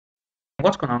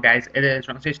What's going on, guys? It is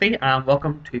RunXHD and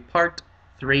welcome to part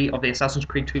 3 of the Assassin's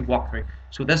Creed 2 walkthrough.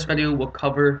 So this video will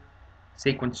cover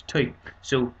sequence 2.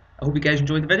 So I hope you guys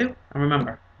enjoyed the video, and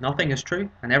remember, nothing is true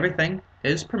and everything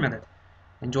is permitted.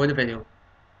 Enjoy the video.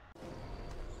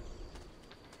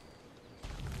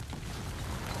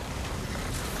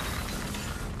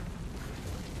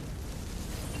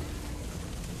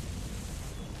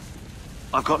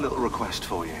 I've got a little request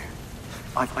for you.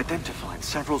 I've identified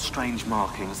several strange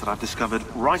markings that I've discovered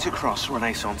right across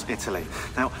Renaissance Italy.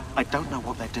 Now, I don't know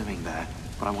what they're doing there,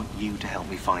 but I want you to help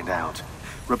me find out.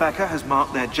 Rebecca has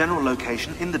marked their general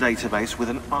location in the database with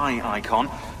an eye icon,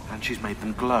 and she's made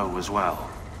them glow as well.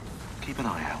 Keep an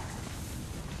eye out.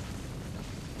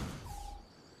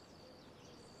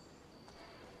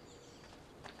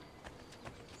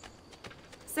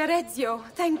 Ser Ezio,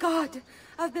 thank God!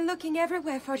 I've been looking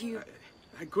everywhere for you.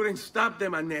 I couldn't stop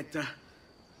them, Annetta.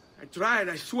 I tried,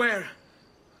 I swear.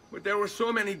 But there were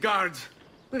so many guards.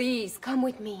 Please, come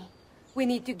with me. We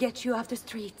need to get you off the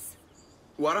streets.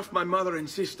 What of my mother and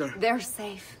sister? They're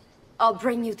safe. I'll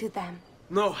bring you to them.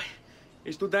 No.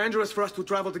 It's too dangerous for us to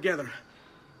travel together.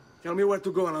 Tell me where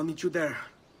to go and I'll meet you there.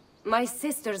 My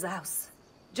sister's house.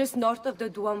 Just north of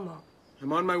the Duomo.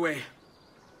 I'm on my way.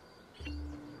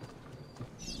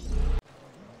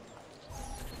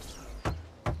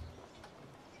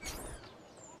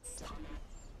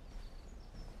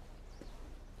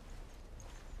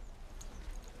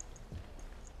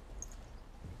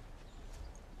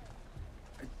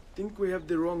 I think we have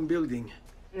the wrong building.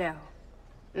 No.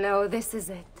 No, this is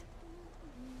it.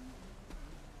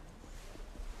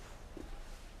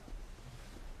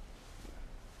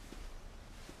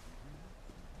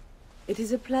 It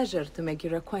is a pleasure to make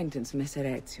your acquaintance, Messer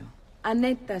Ezio.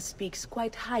 Annetta speaks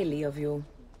quite highly of you.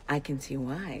 I can see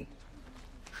why.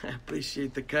 I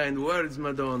appreciate the kind words,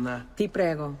 Madonna. Ti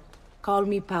prego, call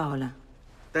me Paola.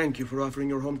 Thank you for offering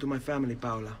your home to my family,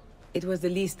 Paola. It was the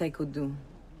least I could do.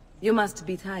 You must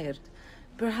be tired.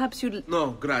 Perhaps you'd...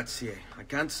 No, grazie. I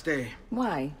can't stay.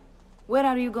 Why? Where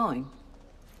are you going?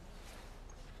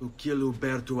 To kill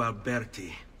Uberto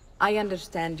Alberti. I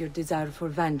understand your desire for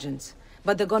vengeance,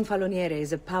 but the Gonfaloniere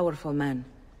is a powerful man.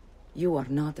 You are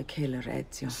not a killer,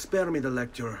 Ezio. Spare me the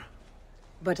lecture.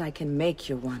 But I can make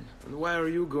you one. And why are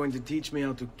you going to teach me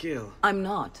how to kill? I'm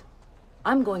not.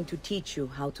 I'm going to teach you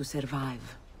how to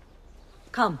survive.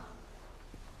 Come.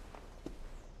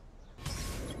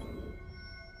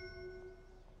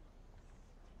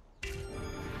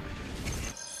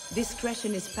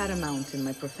 Discretion is paramount in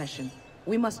my profession.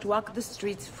 We must walk the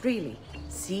streets freely,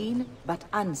 seen but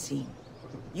unseen.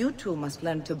 You too must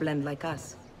learn to blend like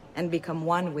us, and become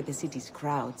one with the city's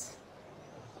crowds.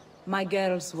 My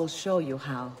girls will show you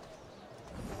how.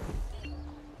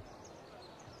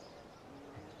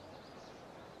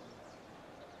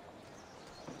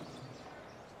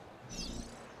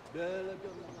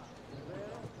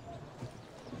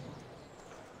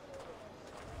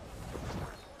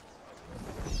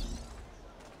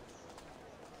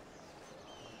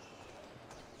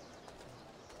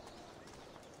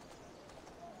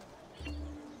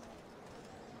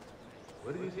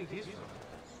 Where do you think he's from?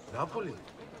 Napoli?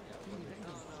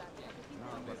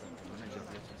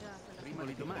 Prima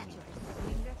di domani.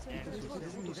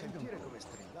 Dovuto sentire come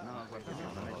strilla. No, guarda,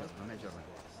 non è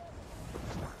giornalista.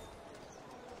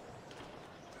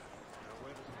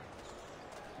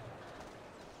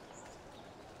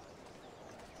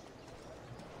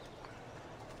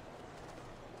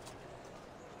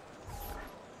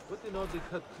 What in all they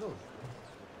cut close?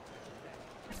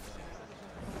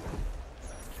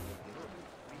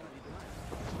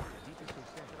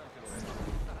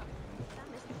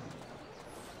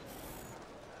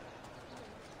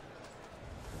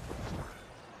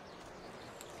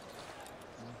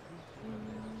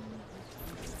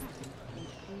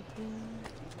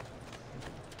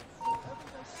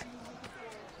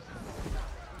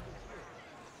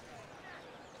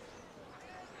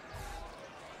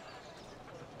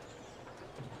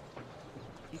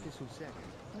 Dite sul serio,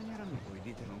 non erano voi,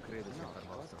 dite non credo sia per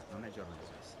vostro, non è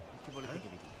giornalista. Che volete che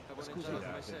vi dica? Scusi,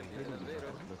 vedo di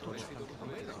dottore Spanto,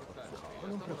 ma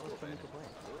non preoccupami che poi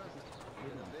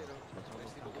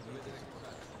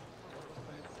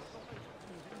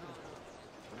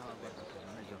no, guarda,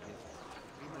 non è giornalista.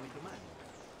 Prima di domani.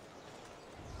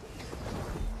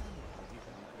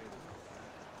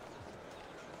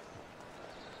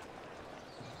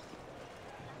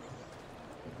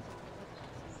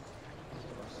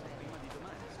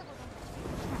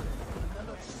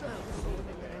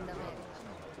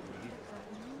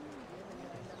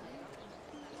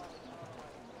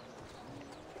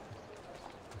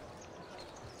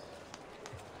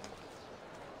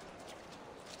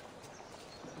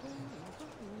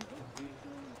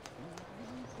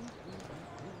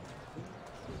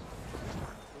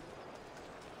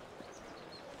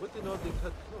 holding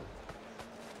her close.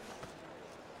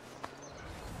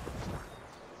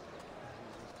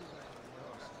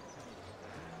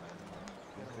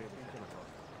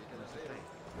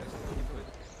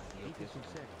 Dite sul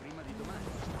serio, prima di domani.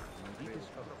 Non dite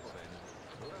troppo bene.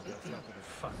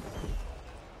 Fatto.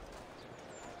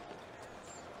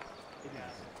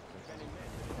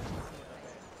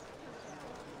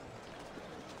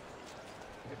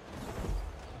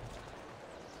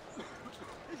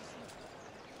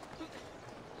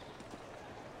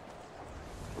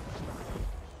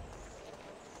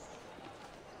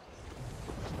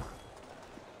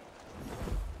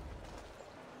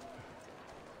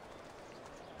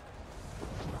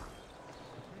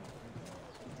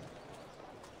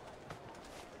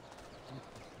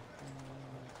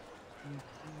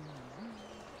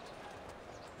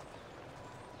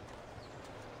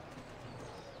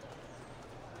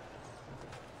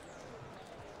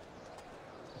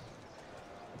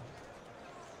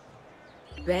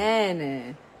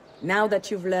 Bene. Now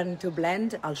that you've learned to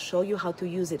blend, I'll show you how to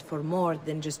use it for more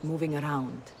than just moving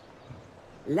around.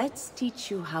 Let's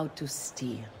teach you how to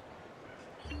steal.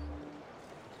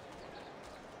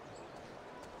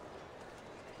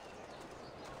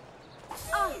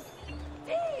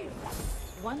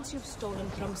 Once you've stolen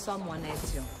from someone,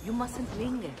 Ezio, you mustn't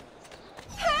linger.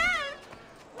 Help!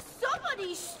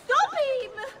 Somebody stop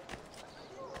him!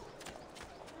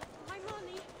 My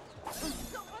money!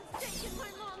 Someone's taken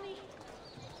my money!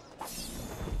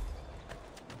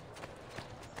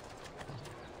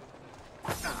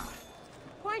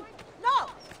 Point! No!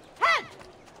 Head!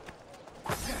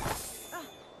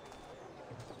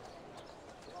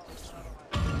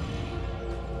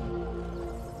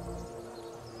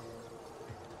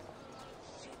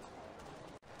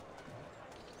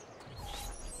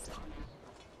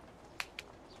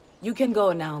 You can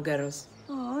go now, girls.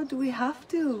 Oh, do we have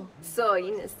to? So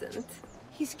innocent.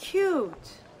 He's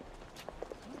cute.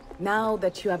 Now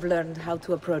that you have learned how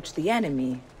to approach the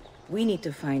enemy, we need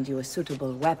to find you a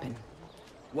suitable weapon.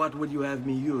 What would you have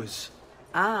me use?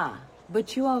 Ah,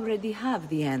 but you already have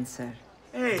the answer.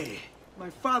 Hey, my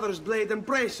father's blade and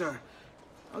bracer.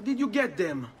 How did you get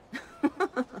them?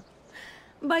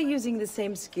 By using the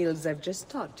same skills I've just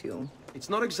taught you. It's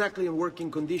not exactly in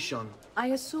working condition. I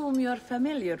assume you're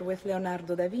familiar with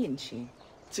Leonardo da Vinci.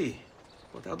 See,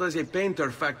 but how does a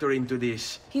painter factor into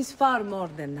this? He's far more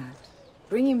than that.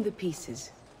 Bring him the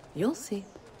pieces. You'll see.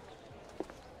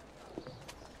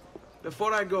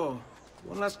 Before I go,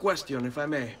 one last question, if I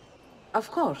may. Of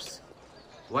course.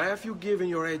 Why have you given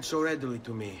your aid so readily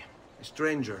to me, a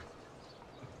stranger?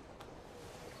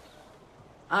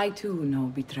 I too know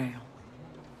betrayal.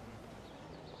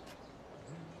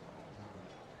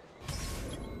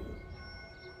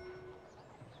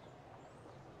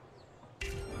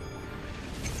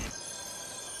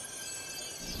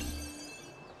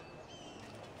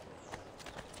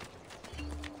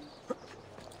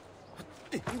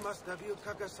 He must have Il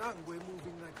Cagasangue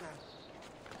moving like that.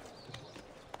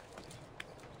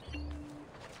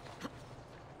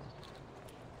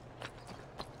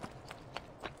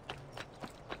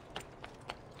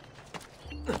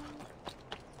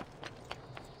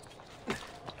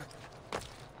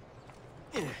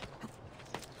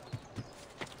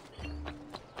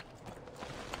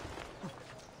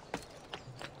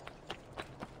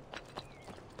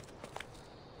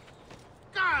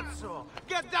 Cazzo!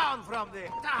 Get down from there!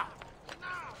 Down!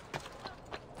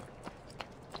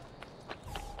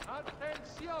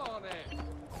 Attenzione!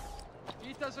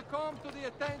 It has come to the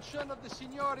attention of the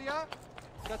Signoria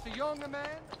that a young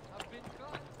man has been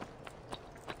caught.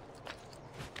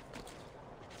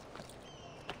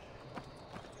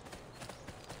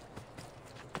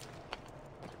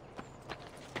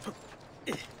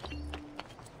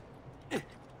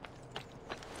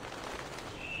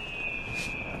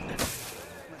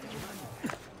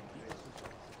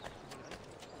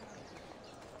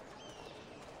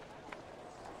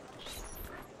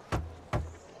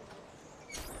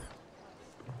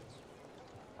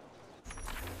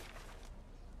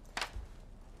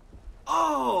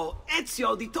 Oh,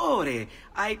 Ezio Auditore!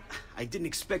 I didn't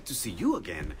expect to see you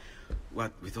again.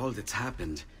 What with all that's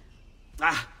happened.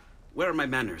 Ah, where are my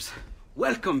manners?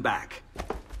 Welcome back.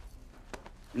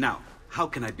 Now, how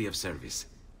can I be of service?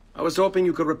 I was hoping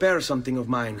you could repair something of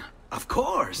mine. Of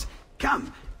course!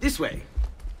 Come, this way.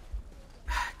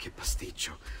 Ah, che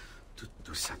pasticcio.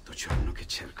 Tutto il santo giorno che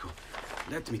cerco.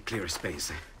 Let me clear a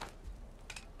space.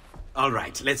 All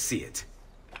right, let's see it.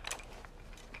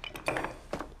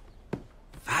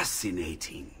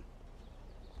 Fascinating.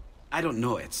 I don't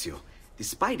know, Ezio.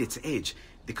 Despite its age,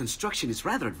 the construction is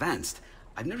rather advanced.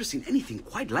 I've never seen anything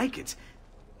quite like it.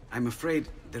 I'm afraid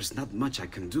there's not much I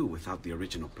can do without the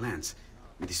original plans.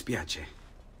 Mi dispiace.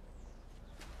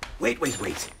 Wait.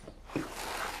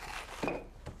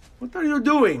 What are you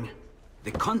doing?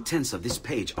 The contents of this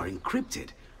page are encrypted,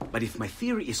 but if my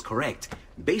theory is correct,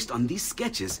 based on these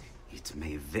sketches, it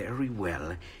may very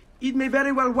well... It may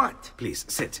very well what? Please,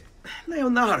 sit.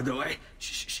 Leonardo,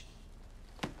 Shh.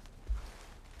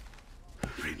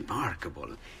 Remarkable.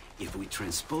 If we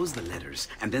transpose the letters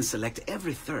and then select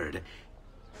every third...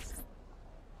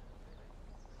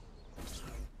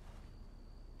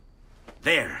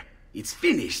 There! It's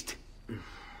finished!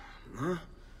 Huh?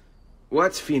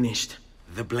 What's finished?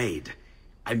 The blade.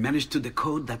 I managed to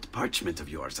decode that parchment of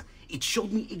yours. It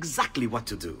showed me exactly what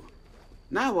to do.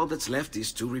 Now all that's left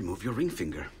is to remove your ring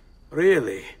finger.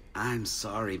 Really? I'm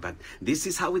sorry, but this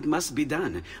is how it must be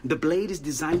done. The blade is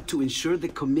designed to ensure the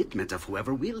commitment of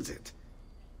whoever wields it.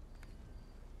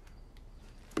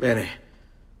 Bene.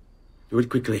 Do it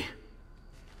quickly.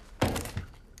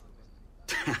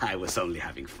 I was only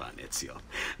having fun, Ezio.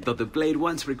 Though the blade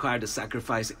once required a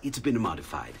sacrifice, it's been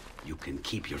modified. You can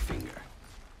keep your finger.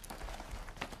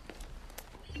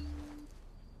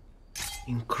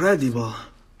 Incredible.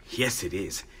 Yes, it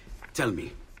is. Tell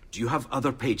me, do you have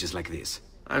other pages like this?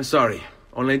 I'm sorry.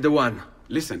 Only the one.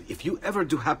 Listen, if you ever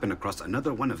do happen across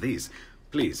another one of these,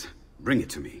 please, bring it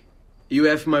to me. You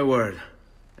have my word.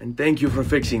 And thank you for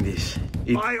fixing this.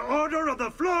 By order of the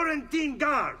Florentine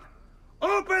Guard!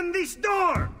 Open this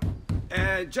door!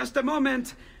 Just a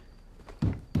moment.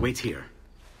 Wait here.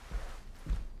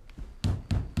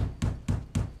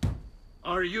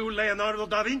 Are you Leonardo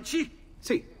da Vinci?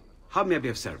 See, how may I be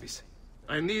of service?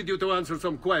 I need you to answer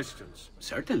some questions.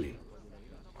 Certainly.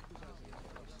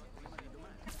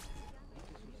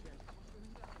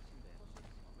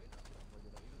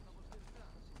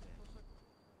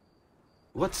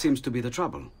 What seems to be the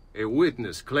trouble? A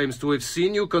witness claims to have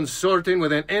seen you consorting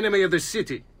with an enemy of the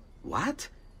city. What?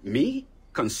 Me?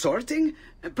 Consorting?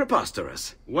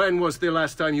 Preposterous. When was the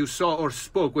last time you saw or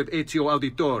spoke with Ezio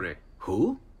Auditore?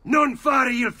 Who? Non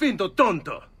fare il finto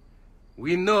tonto!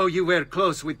 We know you were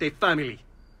close with the family.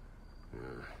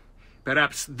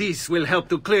 Perhaps this will help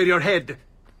to clear your head.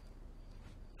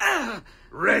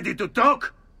 Ready to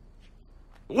talk?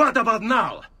 What about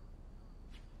now?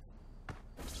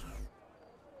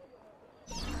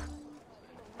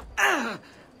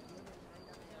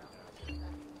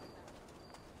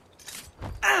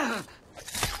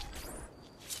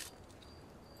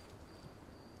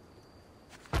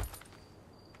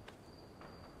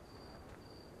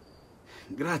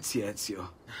 Grazie, Ezio.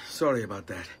 Sorry about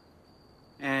that.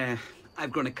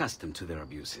 I've grown accustomed to their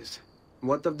abuses.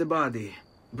 What of the body?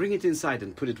 Bring it inside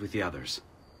and put it with the others.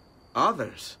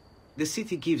 Others? The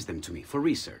city gives them to me for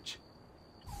research.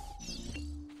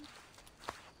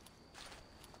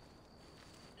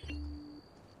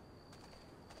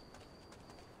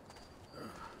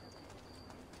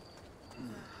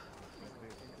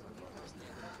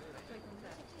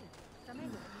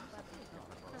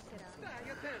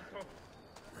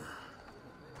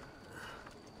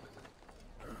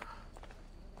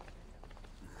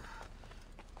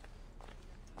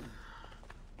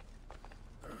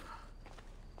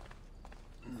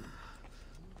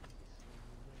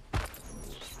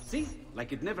 See?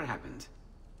 Like it never happened.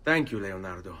 Thank you,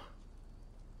 Leonardo.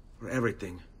 For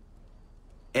everything.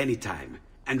 Anytime.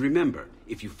 And remember,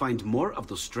 if you find more of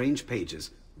those strange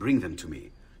pages, bring them to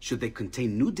me. Should they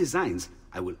contain new designs,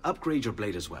 I will upgrade your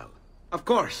blade as well. Of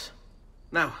course.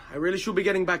 Now, I really should be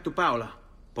getting back to Paola.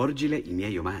 Porgile I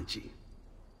miei omaggi.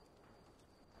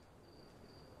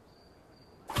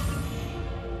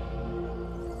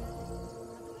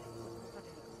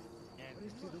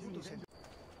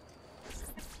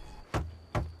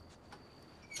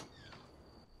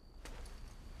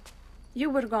 You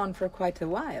were gone for quite a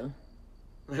while.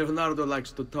 Leonardo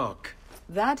likes to talk.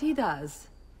 That he does.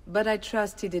 But I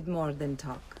trust he did more than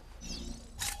talk.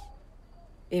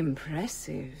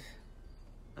 Impressive.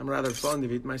 I'm rather fond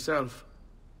of it myself.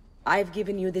 I've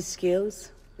given you the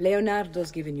skills. Leonardo's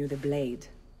given you the blade.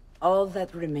 All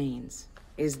that remains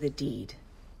is the deed.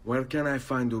 Where can I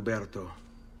find Uberto?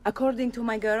 According to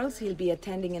my girls, he'll be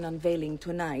attending an unveiling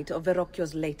tonight of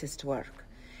Verrocchio's latest work.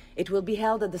 It will be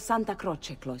held at the Santa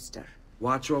Croce cloister.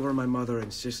 Watch over my mother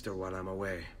and sister while I'm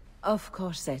away. Of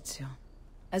course, Ezio.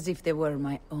 As if they were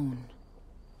my own.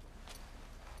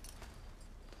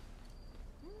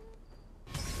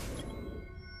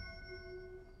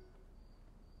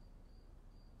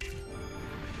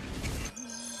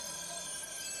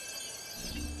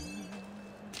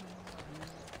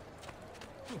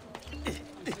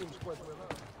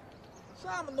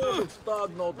 Some noble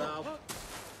thug, no doubt.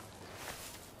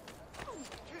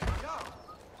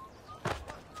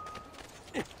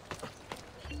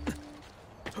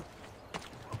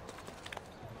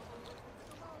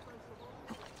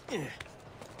 Why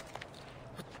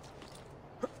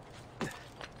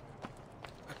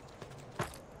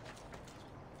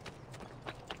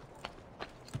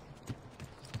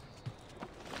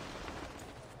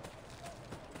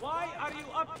are you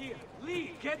up here?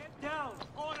 Lee, get down!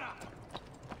 Ora!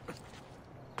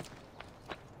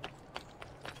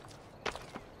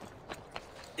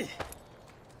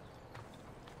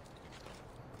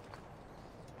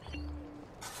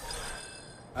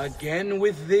 Again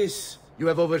with this? You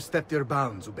have overstepped your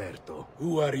bounds, Uberto.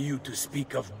 Who are you to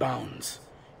speak of bounds?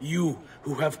 You,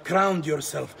 who have crowned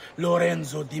yourself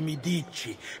Lorenzo di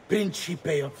Medici,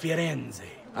 Principe of Firenze.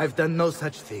 I've done no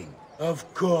such thing.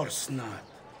 Of course not.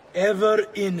 Ever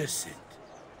innocent.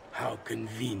 How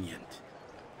convenient.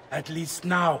 At least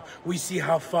now, we see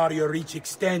how far your reach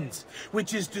extends,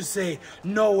 which is to say,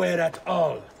 nowhere at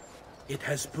all. It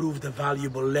has proved a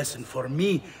valuable lesson for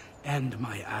me and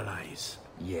my allies.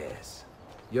 Yes.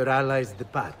 Your allies, the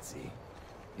Pazzi.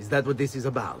 Is that what this is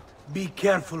about? Be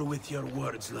careful with your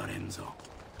words, Lorenzo.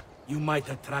 You might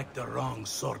attract the wrong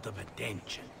sort of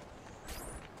attention.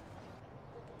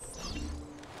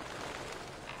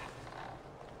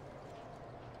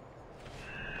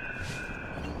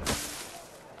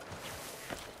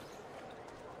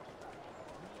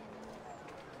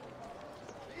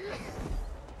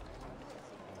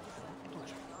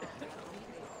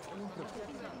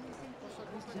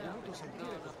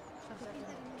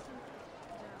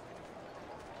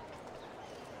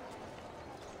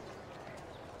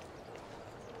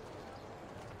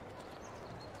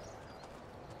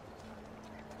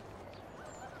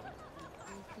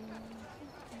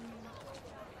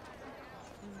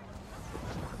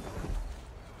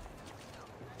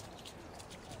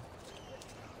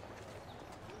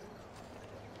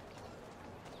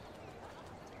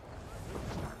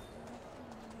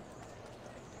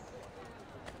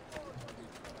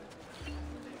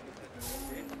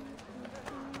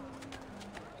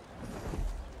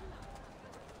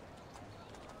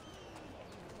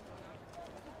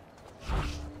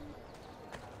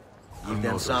 Give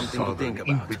them something to think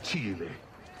about. Imbecille.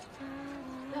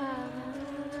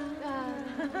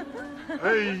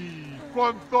 Ehi,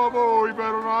 quanto vuoi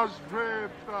per una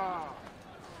sfetta?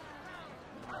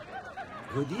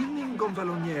 Good evening,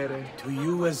 gonfaloniere. To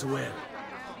you as well.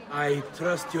 I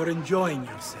trust you're enjoying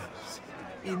yourselves.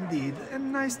 Indeed, a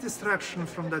nice distraction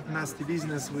from that nasty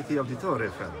business with the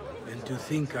Auditore family. And to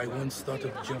think I once thought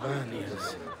of Giovanni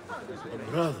as a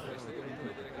brother.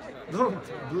 Don't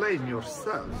blame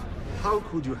yourself. How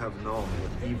could you have known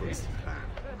what evils he planned?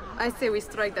 I say we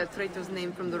strike that traitor's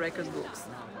name from the record books.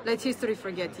 Let history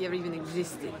forget he ever even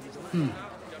existed.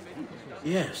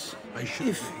 Yes, I should.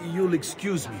 If you'll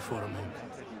excuse me for a moment.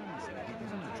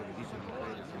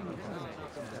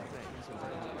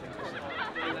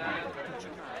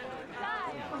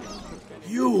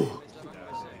 You!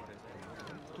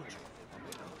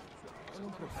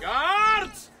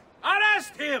 Guards!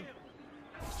 Arrest him!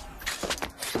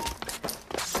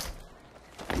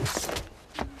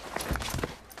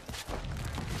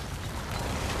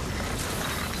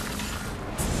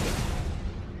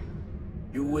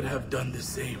 You would have done the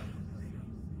same.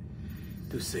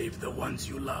 To save the ones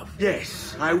you love.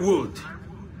 Yes, I would.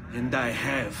 And I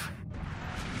have.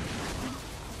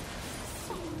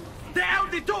 The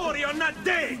Auditori are not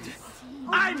dead!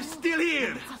 I'm still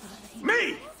here!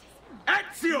 Me!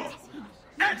 Ezio!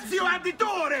 Ezio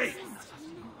Auditore!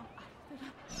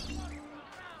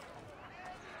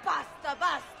 Basta,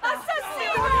 basta!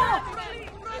 Assassino!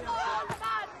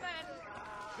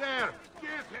 There,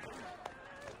 get it!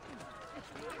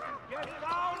 Get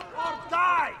down or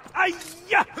die! Aye!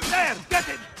 There, get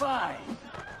it! Fine.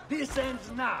 This ends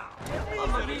now.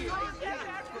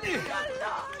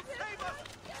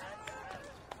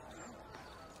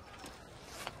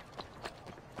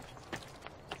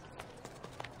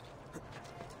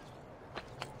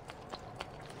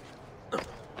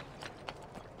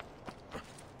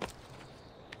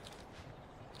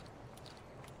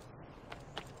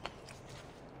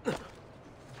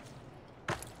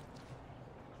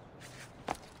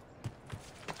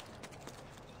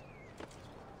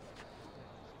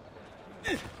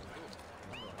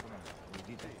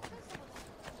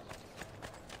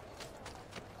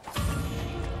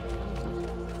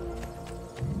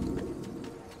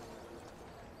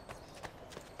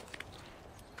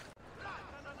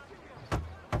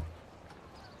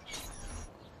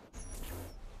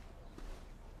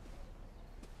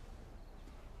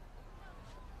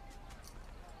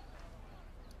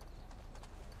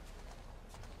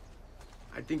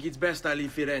 I think it's best I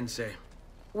leave Firenze.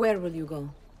 Where will you go?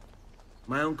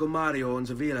 My uncle Mario owns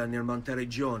a villa near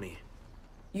Monteregioni.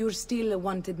 You're still a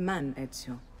wanted man,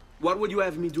 Ezio. What would you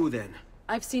have me do then?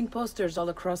 I've seen posters all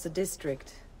across the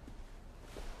district.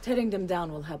 Tearing them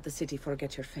down will help the city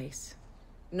forget your face.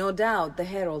 No doubt the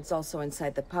heralds also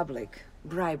incite the public.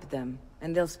 Bribe them,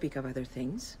 and they'll speak of other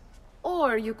things.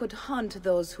 Or you could hunt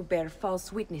those who bear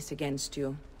false witness against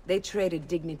you. They traded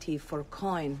dignity for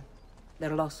coin.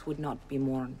 Their loss would not be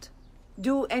mourned.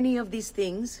 Do any of these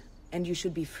things, and you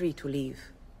should be free to leave.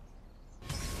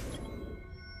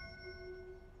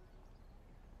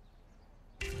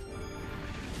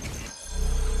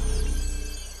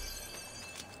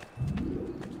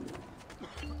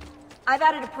 I've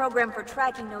added a program for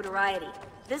tracking notoriety.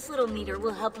 This little meter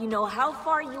will help you know how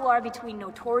far you are between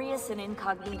notorious and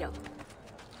incognito.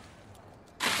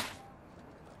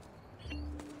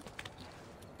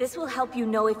 This will help you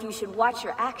know if you should watch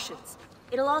your actions.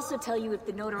 It'll also tell you if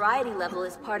the notoriety level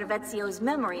is part of Ezio's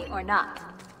memory or not.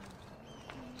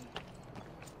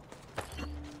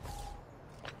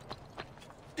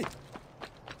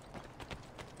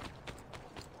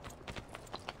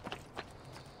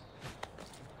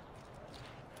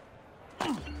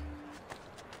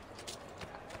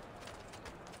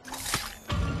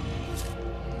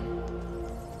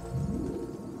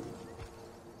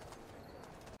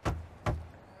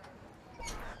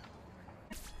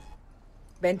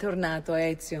 Bentornato,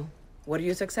 Ezio. Were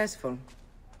you successful?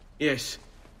 Yes.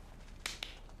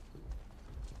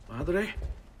 Madre?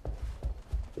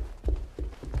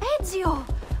 Ezio!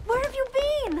 Where have you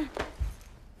been?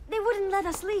 They wouldn't let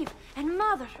us leave. And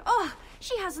Mother, oh,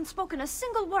 she hasn't spoken a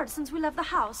single word since we left the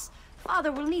house.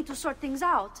 Father will need to sort things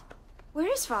out. Where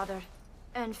is Father?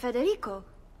 And Federico?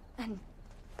 And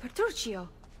Petruchio?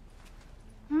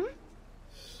 Hmm?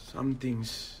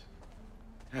 Something's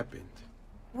happened.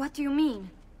 What do you mean?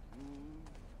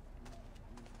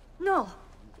 No,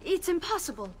 it's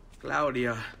impossible.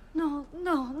 Claudia. No.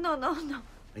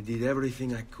 I did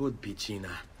everything I could, Piccina.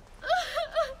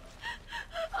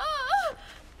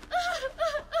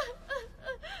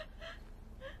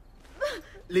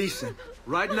 Listen,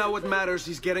 right now what matters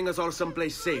is getting us all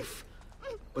someplace safe.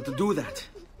 But to do that,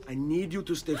 I need you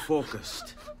to stay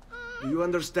focused. Do you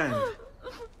understand?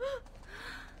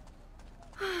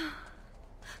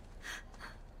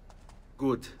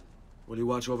 Good. Will you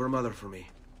watch over Mother for me?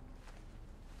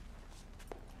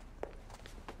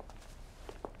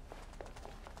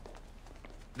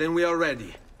 Then we are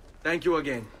ready. Thank you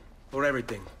again for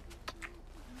everything.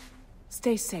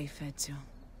 Stay safe, Ezio.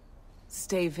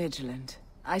 Stay vigilant.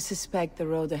 I suspect the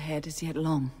road ahead is yet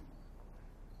long.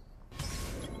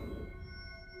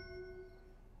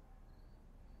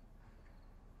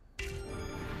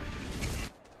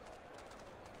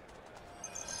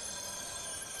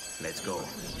 Let's go.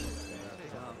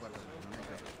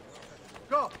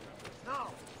 Go! Now!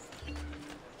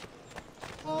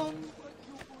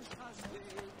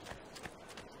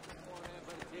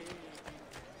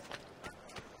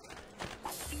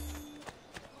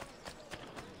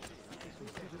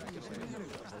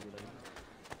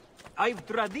 I've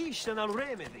traditional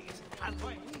remedies. And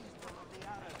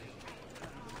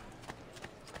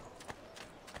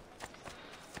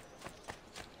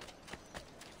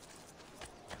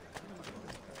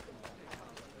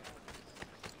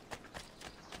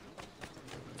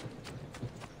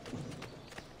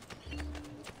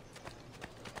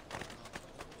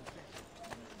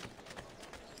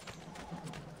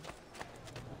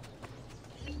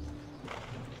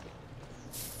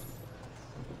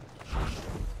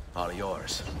all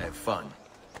yours. Have fun.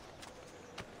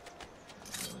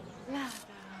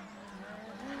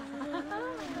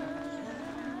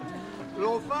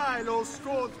 lo fai lo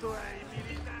sconto ai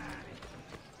militari.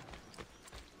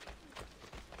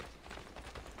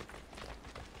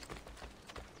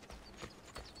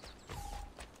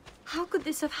 How could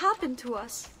this have happened to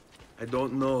us? I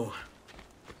don't know.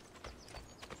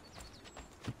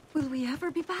 Will we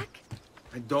ever be back?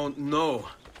 I don't know.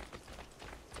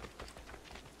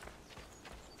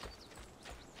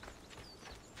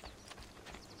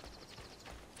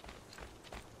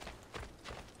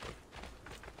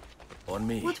 On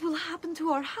me. What will happen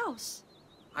to our house?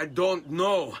 I don't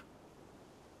know.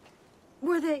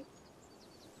 Were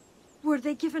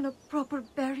they given a proper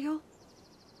burial?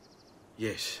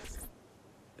 Yes,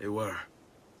 they were.